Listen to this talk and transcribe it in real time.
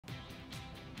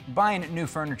Buying new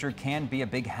furniture can be a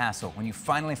big hassle. When you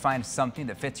finally find something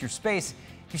that fits your space,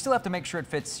 you still have to make sure it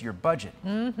fits your budget.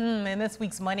 In this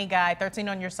week's Money Guide, 13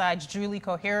 on your side's Julie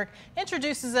Koharic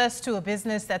introduces us to a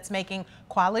business that's making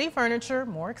quality furniture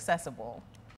more accessible.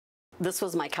 This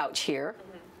was my couch here,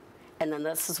 and then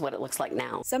this is what it looks like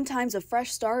now. Sometimes a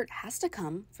fresh start has to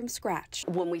come from scratch.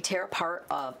 When we tear apart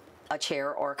a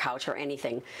chair or a couch or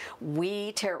anything,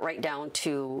 we tear it right down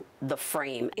to the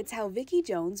frame. It's how Vicki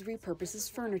Jones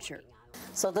repurposes furniture.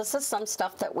 So this is some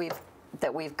stuff that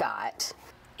we've got.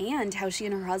 And how she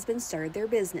and her husband started their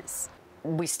business.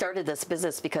 We started this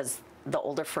business because the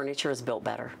older furniture is built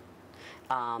better.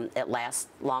 It lasts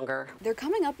longer. They're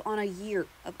coming up on a year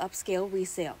of upscale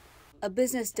resale, a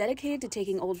business dedicated to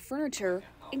taking old furniture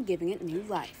and giving it new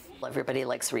life. Everybody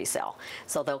likes resale.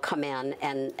 So they'll come in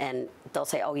and they'll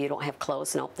say, oh, you don't have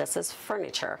clothes? Nope, this is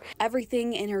furniture.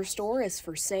 Everything in her store is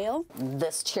for sale.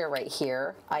 This chair right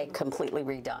here, I completely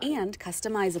redone. And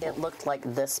customizable. It looked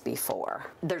like this before.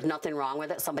 There's nothing wrong with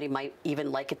it. Somebody might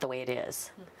even like it the way it is.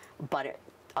 But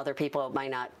other people might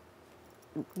not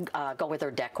go with their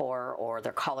decor or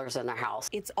their colors in their house.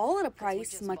 It's all at a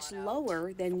price much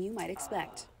lower than you might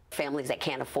expect. Families that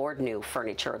can't afford new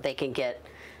furniture, they can get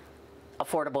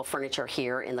affordable furniture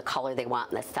here in the color they want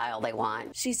and the style they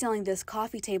want. She's selling this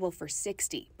coffee table for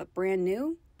 $60, but brand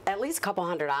new? At least a couple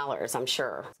 $100, I'm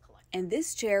sure. And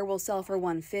this chair will sell for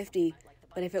 $150,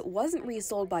 but if it wasn't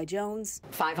resold by Jones,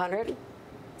 $500,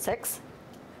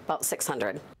 about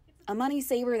 $600. A money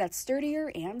saver that's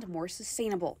sturdier and more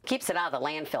sustainable. Keeps it out of the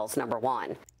landfills, number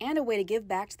one. And a way to give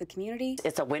back to the community.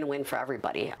 It's a win-win for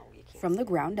everybody. From the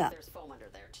ground up. There's foam under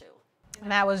there too.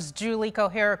 And that was Julie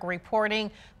Koharic reporting.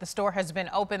 The store has been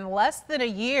open less than a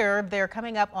year. They're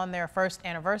coming up on their first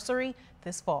anniversary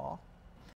this fall.